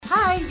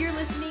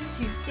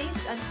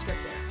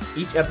Unscripted.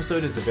 Each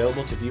episode is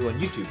available to view on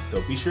YouTube,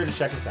 so be sure to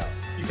check us out.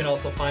 You can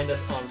also find us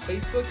on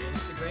Facebook,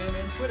 Instagram,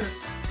 and Twitter.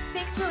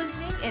 Thanks for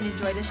listening and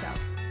enjoy the show.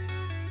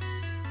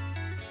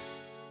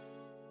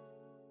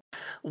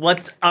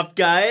 What's up,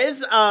 guys?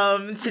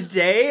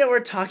 Today we're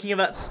talking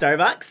about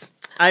Starbucks.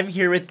 I'm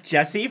here with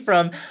Jessie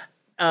from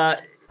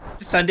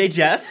Sunday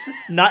Jess.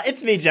 Not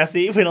It's Me,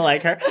 Jessie. We don't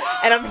like her.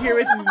 And I'm here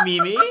with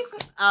Mimi.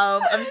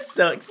 I'm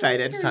so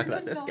excited to talk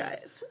about this,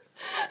 guys.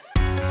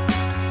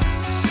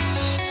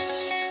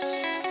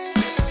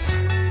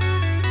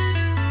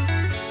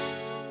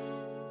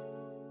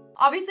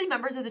 Obviously,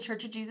 members of the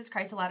Church of Jesus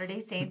Christ of Latter-day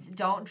Saints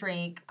don't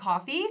drink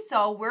coffee,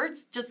 so we're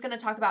just going to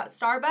talk about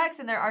Starbucks,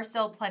 and there are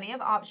still plenty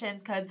of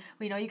options, because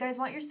we know you guys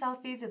want your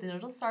selfies with the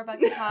little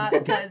Starbucks cup,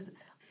 because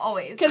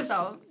always.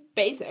 So.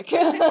 Basic.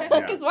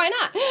 Because why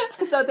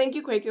not? So thank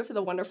you, Quaku, for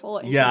the wonderful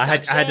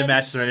introduction. Yeah, I had to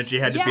match their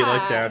energy. I had to be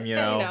like them, you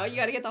know. You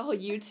got to get the whole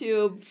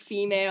YouTube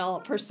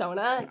female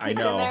persona kicked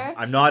in there.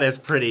 I'm not as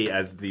pretty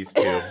as these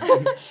two.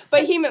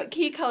 But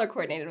he color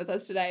coordinated with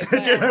us today.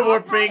 I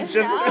wore pink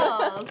just...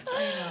 Oh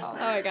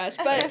my gosh.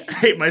 But I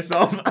hate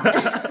myself.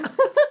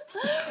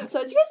 So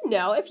as you guys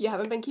know, if you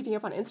haven't been keeping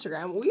up on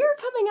Instagram, we are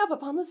coming up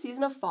upon the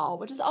season of fall,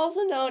 which is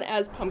also known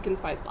as pumpkin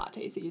spice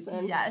latte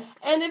season. Yes.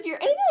 And if you're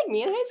anything like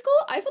me in high school,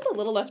 I felt a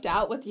little left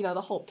out with,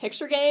 the whole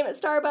picture game at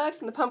Starbucks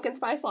and the pumpkin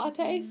spice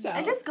latte. So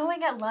And just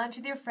going at lunch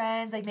with your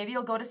friends, like maybe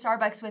you'll go to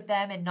Starbucks with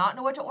them and not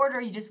know what to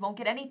order. You just won't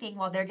get anything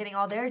while they're getting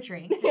all their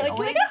drinks. You're like,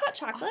 can I get a hot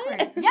chocolate?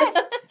 Awkward. Yes,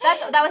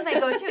 that was my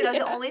go-to. That was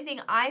the only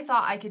thing I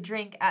thought I could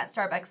drink at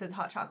Starbucks was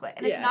hot chocolate,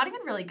 and it's not even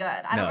really good.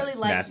 I don't really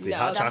like nasty.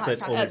 Hot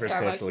chocolate's only for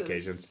Starbucks social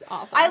occasions.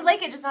 Awful. I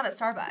like it, just not at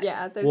Starbucks.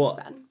 Yeah, there's just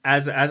bad.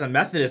 As a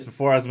Methodist,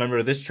 before I was a member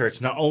of this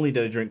church, not only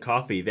did I drink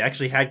coffee, they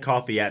actually had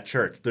coffee at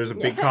church. There's a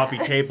big coffee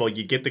table.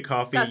 You get the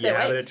coffee, you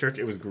have it at church.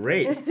 It was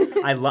great.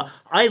 I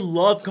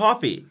love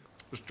coffee.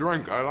 This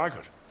drink, I like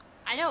it.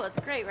 I know, it's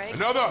great, right?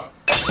 Another!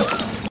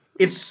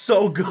 It's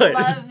so good.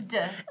 Loved.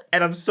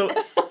 And I'm so...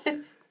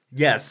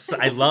 Yes,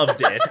 I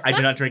loved it. I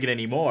do not drink it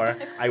anymore.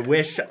 I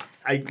wish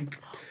I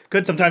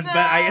could sometimes,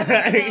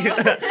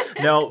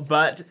 no,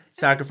 but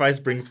sacrifice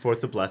brings forth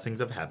the blessings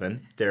of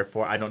heaven.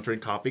 Therefore, I don't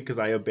drink coffee because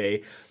I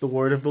obey the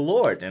word of the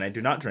Lord, and I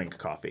do not drink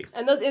coffee.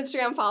 And those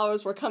Instagram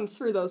followers will come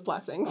through those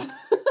blessings.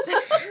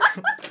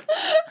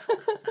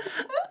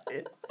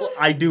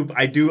 I do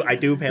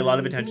pay a lot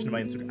of attention to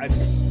my Instagram.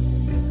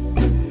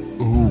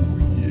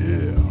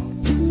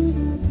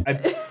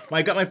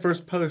 I got my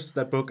first post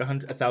that broke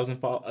 1,000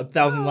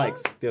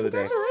 likes the other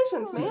day.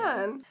 Congratulations,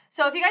 man.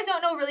 So if you guys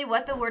don't know really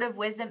what the word of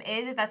wisdom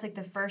is, if that's like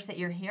the first that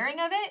you're hearing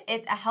of it,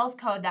 it's a health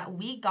code that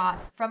we got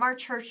from our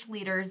church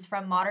leaders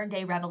from Modern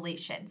Day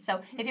Revelation.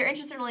 So if you're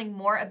interested in learning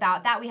more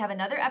about that, we have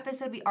another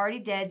episode we already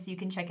did, so you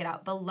can check it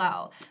out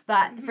below.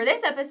 But for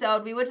this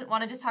episode, we would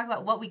want to just talk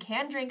about what we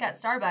can drink at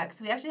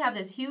Starbucks. We actually have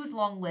this huge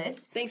long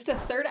list. Thanks to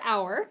Third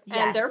Hour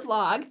and their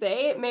vlog,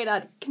 they made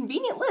a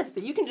convenient list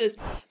that you can just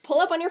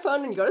pull up on your phone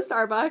when you go to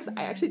Starbucks.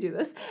 I actually do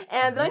this.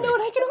 And then I know what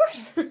I can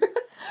order.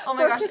 Oh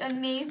my gosh,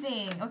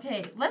 amazing.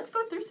 Okay, let's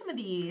go through some of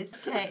these.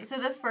 Okay, so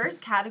the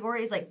first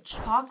category is like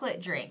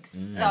chocolate drinks.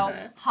 So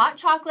hot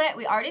chocolate,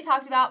 we already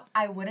talked about.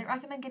 I wouldn't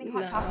recommend getting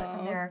hot chocolate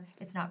from there.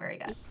 It's not very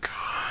good.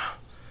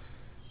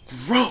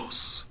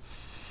 Gross.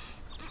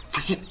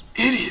 Freaking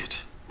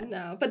idiot.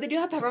 No, but they do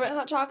have peppermint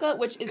hot chocolate,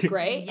 which is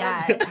great.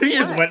 Yeah. He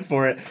just went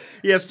for it.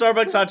 Yeah,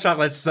 Starbucks hot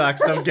chocolate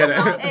sucks. Don't get it.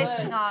 No,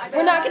 it's not.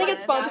 We're not going to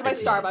get sponsored by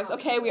Starbucks,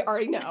 okay? We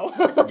already know.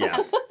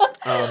 Yeah.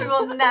 We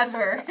will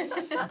never.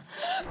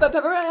 But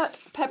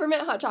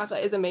peppermint hot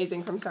chocolate is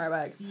amazing from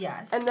Starbucks.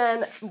 Yes. And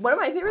then one of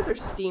my favorites are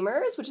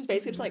steamers, which is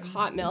basically just like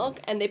hot milk,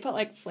 and they put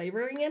like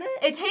flavoring in it.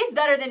 It tastes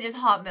better than just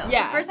hot milk.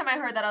 Yeah. The first time I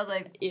heard that, I was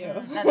like, ew,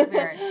 that's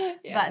weird.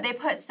 Yeah. But they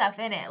put stuff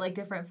in it, like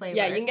different flavors.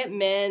 Yeah, you can get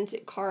mint,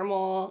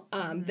 caramel,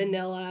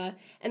 vanilla.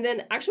 And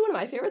then actually one of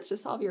my favorites to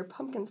solve your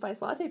pumpkin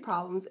spice latte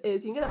problems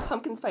is you can get a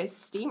pumpkin spice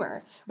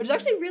steamer, which is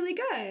actually really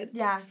good.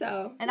 Yeah.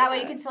 So and that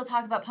way you can still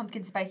talk about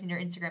pumpkin spice in your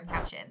Instagram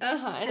captions.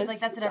 Because like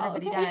that's what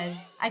everybody does.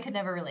 I could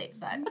never relate,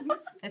 but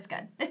it's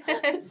good.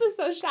 This is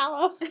so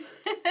shallow.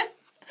 It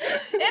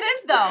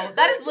is though.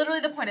 That is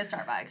literally the point of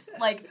Starbucks.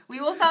 Like, we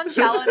will sound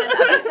shallow in this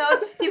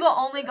episode. People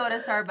only go to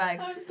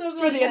Starbucks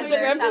For the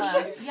Instagram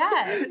pictures.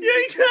 Yes.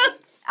 Yeah,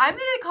 I'm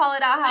gonna call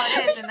it out how it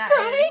is, and that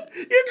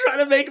is. you're trying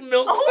to make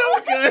milk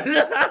so good.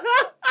 They're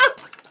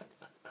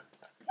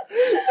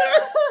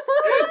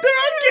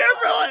on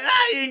camera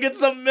like, you can get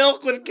some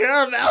milk with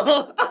caramel.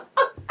 First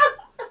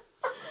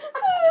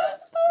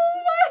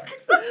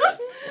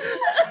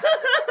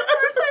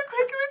time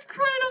Quaker was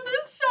crying on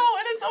this show,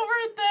 and it's over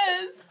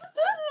this.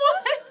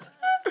 What?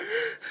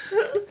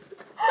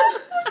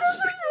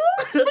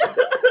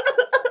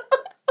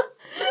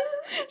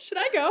 Should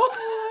I go?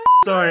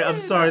 I'm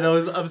sorry.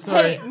 I'm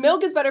sorry. Hey,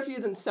 milk is better for you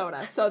than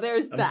soda, so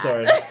there's that. I'm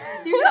sorry.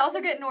 You should also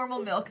get normal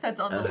milk. That's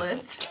on the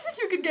list.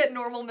 you could get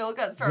normal milk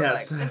at Starbucks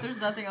Yes. if there's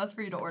nothing else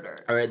for you to order.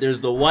 All right,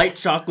 there's the white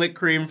chocolate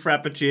cream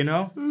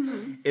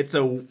frappuccino. It's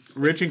a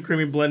rich and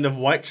creamy blend of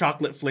white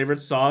chocolate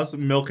flavored sauce,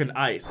 milk, and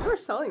ice. We're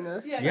selling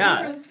this.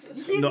 Yeah.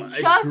 He's No, it's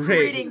just great.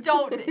 reading.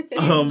 Don't. He's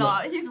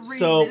not. He's reading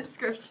so- the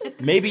description.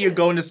 Maybe you're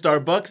going to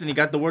Starbucks and you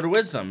got the word of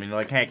wisdom. And you're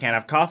like, hey, I can't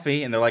have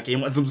coffee. And they're like, you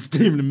want some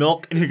steamed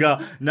milk? And you go,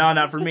 no,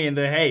 not for me. And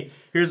they're, hey,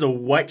 here's a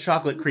white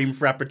chocolate cream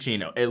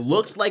frappuccino. It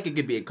looks like it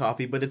could be a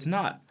coffee, but it's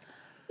not.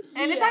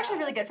 And it's actually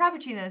really good.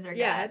 Frappuccinos are good.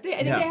 Yeah, I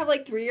think Yeah. they have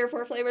like 3 or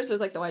 4 flavors. There's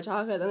like the white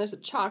chocolate, then there's a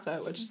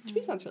chocolate, which to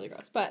me sounds really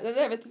gross. But then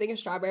they have a thing of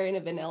strawberry and a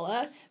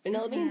vanilla.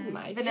 Vanilla bean's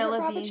my Vanilla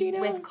favorite bean frappuccino.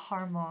 with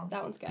caramel.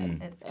 That one's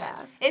good. It's good.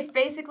 Yeah. It's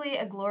basically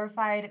a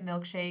glorified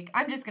milkshake.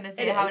 I'm just gonna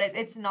say It how is. it is.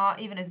 It's not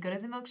even as good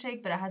as a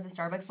milkshake, but it has a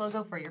Starbucks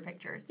logo for your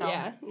picture. So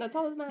Yeah, that's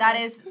all that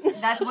matters.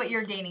 that's what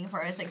you're gaining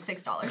for it. It's like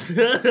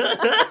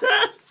 $6.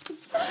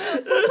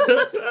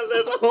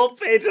 There's a whole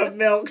page of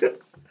milk.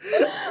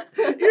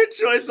 Your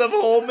choice of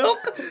whole milk,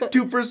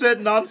 2%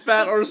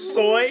 non-fat or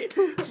soy,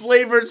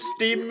 flavored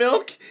steamed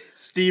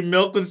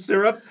milk with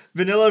syrup,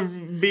 vanilla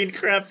bean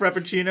crab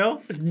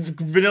frappuccino,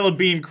 vanilla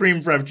bean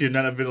cream frappuccino,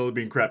 not a vanilla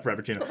bean crab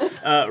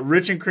frappuccino.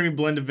 Rich and creamy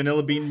blend of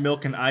vanilla bean,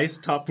 milk, and ice,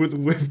 topped with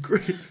whipped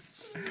cream.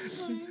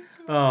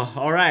 Oh,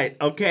 all right,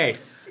 okay.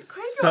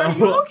 So, Are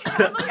you okay?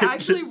 I'm like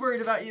actually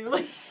worried about you.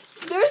 Like,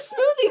 There's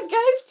smoothies,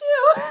 guys,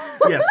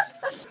 too.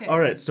 yes. All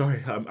right,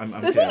 sorry, I'm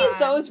The thing kidding. is,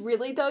 though, is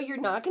really, though, you're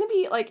not going to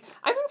be, like,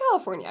 I'm from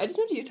California. I just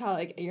moved to Utah,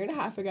 like, a year and a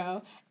half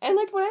ago. And,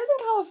 like, when I was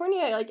in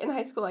California, like, in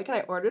high school, like, and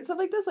I ordered stuff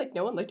like this, like,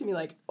 no one looked at me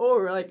like, oh,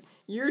 or, like,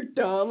 you're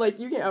dumb. Like,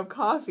 you can't have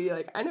coffee.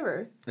 Like, I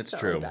never It's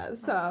felt true. like that.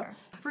 So,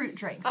 fruit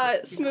drinks.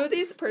 let's do that.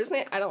 smoothies,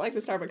 personally, I don't like the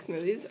Starbucks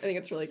smoothies. I think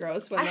it's really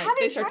gross when, I like, haven't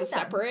they start to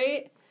tried them.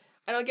 separate.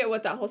 I don't get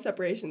what that whole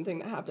separation thing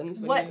that happens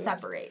when What you...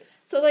 separates?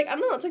 So, like, I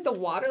don't know, it's like the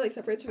water, like,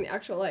 separates from the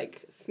actual,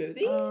 like,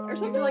 smoothie or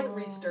something. Like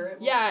restir it.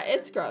 Yeah,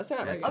 it's gross. They're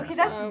not very Okay, good. Okay,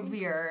 that's So,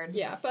 weird.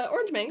 yeah, but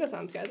orange mango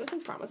sounds good. That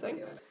sounds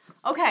promising.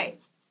 Okay,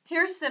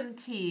 here's some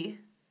tea.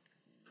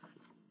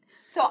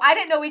 So I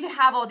didn't know we could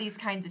have all these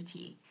kinds of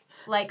tea.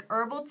 Like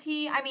herbal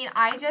tea. I mean,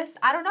 I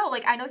don't know.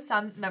 Like, I know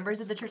some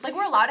members of the church, like,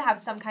 we're allowed to have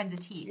some kinds of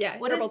tea. Yeah,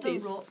 What herbal is the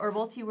teas. rule?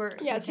 Herbal tea we're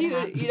Yeah, we so can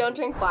have? you don't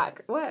drink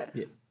black. What?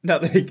 No,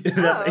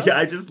 yeah,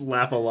 I just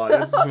laugh a lot.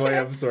 This is why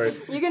I'm sorry.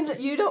 We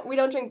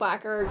don't drink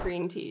black or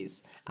green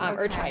teas,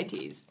 or Okay. chai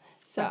teas.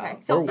 So Okay,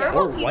 so Or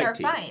herbal teas white are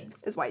tea. fine.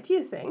 is white tea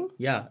a thing?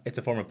 Yeah, it's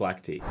a form of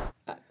black tea.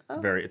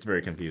 It's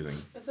very confusing.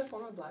 It's a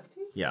form of black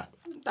tea? Yeah.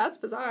 That's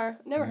bizarre.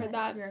 Never heard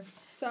that. weird.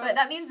 So But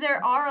that means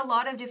there are a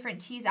lot of different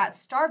teas at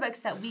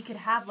Starbucks that we could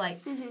have,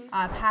 like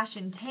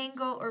Passion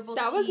Tango herbal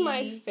tea. that was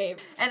my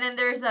favorite. And then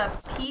there's a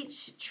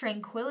peach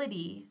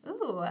tranquility.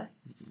 Ooh,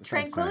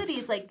 tranquility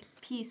nice. is like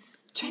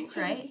peace,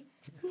 right?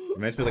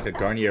 Reminds me of like a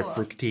Garnier cool.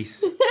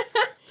 Fructis.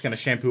 It's kind of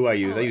shampoo I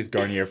use. I use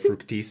Garnier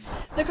Fructis.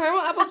 The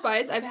caramel apple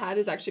spice I've had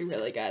is actually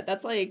really good.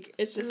 That's like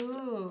it's just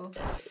Ooh.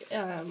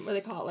 what do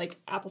they call it, like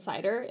apple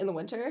cider in the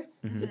winter.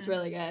 It's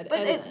really good. But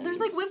And there's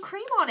like whipped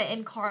cream on it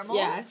in caramel.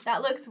 Yeah.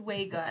 That looks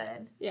way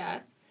good.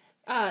 yeah.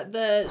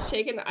 The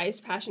shaken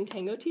iced passion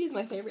tango tea is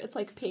my favorite. It's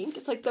like pink.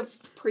 It's like the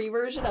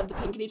pre-version of the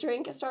pinkity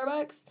drink at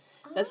Starbucks.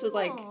 This was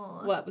like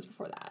Oh. what was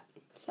before that.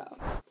 So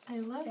I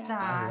love that.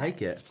 I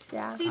like it.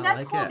 yeah. See, I that's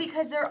like cool it.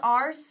 because there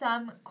are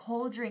some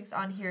cold drinks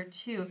on here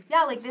too.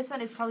 Yeah, like this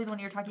one is probably the one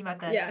you're talking about,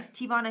 the Yeah.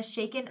 Tivana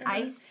shaken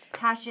iced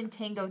passion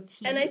tango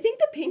tea. And I think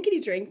the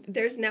pinkity drink,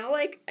 there's now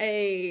like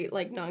a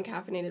like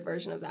non-caffeinated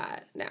version of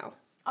that now.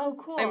 oh,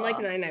 cool. I'm like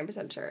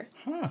 99% sure.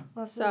 Huh. We'll have to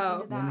look So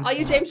into that. all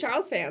you James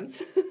Charles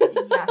fans.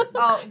 Yes.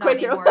 Oh, not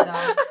Quit anymore your-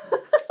 though.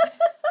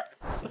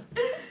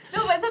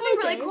 No, but something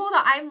really Okay. cool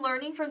that I'm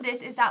learning from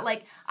this is that,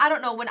 like, I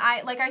don't know, when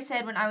I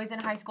was in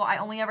high school, I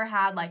only ever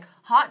had like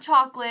hot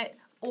chocolate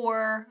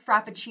or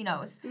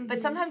frappuccinos.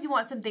 But sometimes you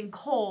want something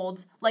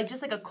cold, like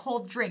just like a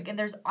cold drink, and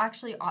there's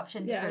actually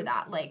options Yeah. for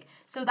that. Like,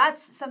 so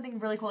that's something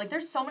really cool. Like,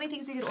 there's so many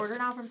things we could order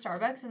now from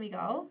Starbucks when we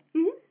go.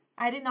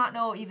 I did not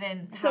know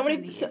even So half many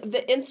of these.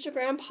 the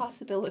Instagram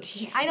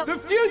possibilities. I know. The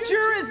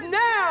future is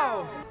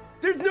now!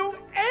 There's no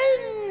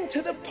end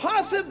to the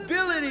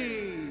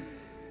possibilities!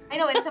 I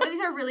know, and some of these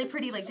are really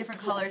pretty, like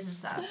different colors and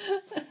stuff.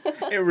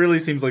 It really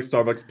seems like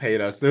Starbucks paid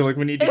us. They're like,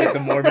 we need to get the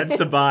Mormons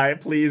to buy,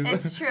 please.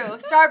 It's true.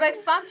 Starbucks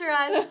sponsor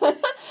us.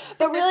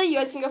 But really, you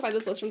guys can go find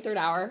this list from Third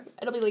Hour.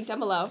 It'll be linked down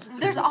below.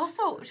 There's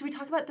also, should we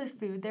talk about the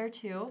food there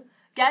too?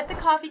 Get the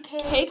coffee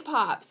cake. Cake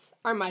pops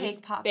are my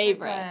Cake pops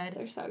favorite. are good.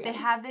 They're so good. They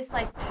have this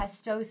like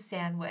pesto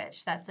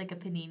sandwich that's like a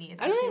panini.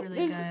 It's I don't actually know,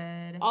 really there's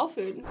good. all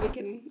food. We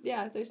can,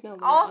 yeah, there's no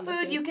limit All on the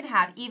food you can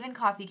have, even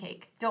coffee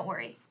cake. Don't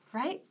worry,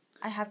 right?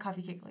 I have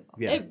coffee cake label.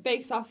 Yeah. It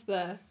bakes off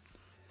the,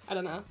 I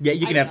don't know. Yeah,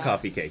 you can I have know.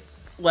 coffee cake.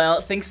 Well,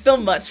 thanks so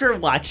much for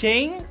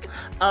watching.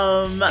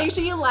 Make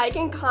sure you like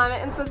and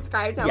comment and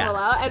subscribe down Yes.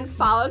 below and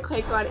follow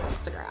Quaco on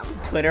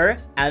Instagram. Twitter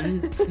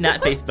and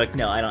not Facebook.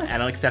 No, I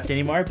don't accept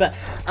anymore. But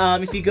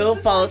if you go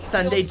follow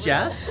Sunday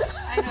Jess,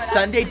 I know, it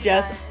Sunday actually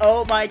Jess. does.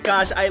 Oh my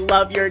gosh, I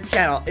love your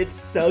channel. It's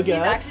so He's good.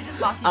 actually just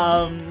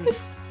mocking me.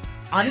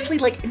 Honestly,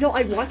 like, no,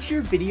 I watched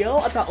your video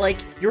about like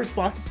your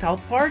response to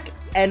South Park,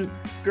 and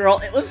girl,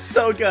 it was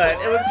so good.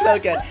 It was so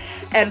good.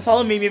 And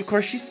follow Mimi, of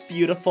course, she's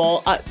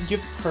beautiful. You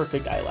have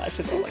perfect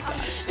eyelashes, oh my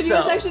gosh. If you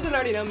guys actually didn't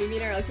already know, Mimi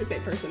and I are like the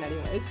same person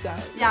anyways, so.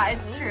 Yeah,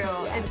 it's true.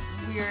 Yeah. It's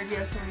weird. We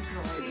have so many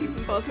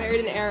similarities. Both married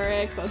in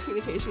Eric, both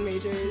communication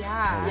majors.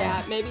 Yeah.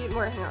 Yeah, maybe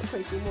more hang out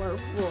Quickie, more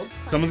we'll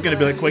Someone's gonna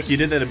be like, Quick, you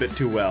did that a bit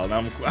too well. Now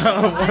I'm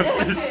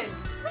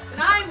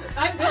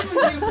I've been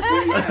with you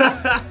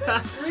for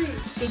 3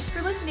 years. Thanks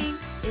for listening.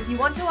 If you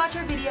want to watch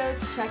our videos,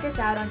 check us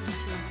out on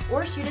YouTube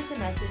or shoot us a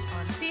message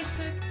on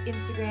Facebook,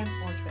 Instagram,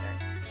 or Twitter.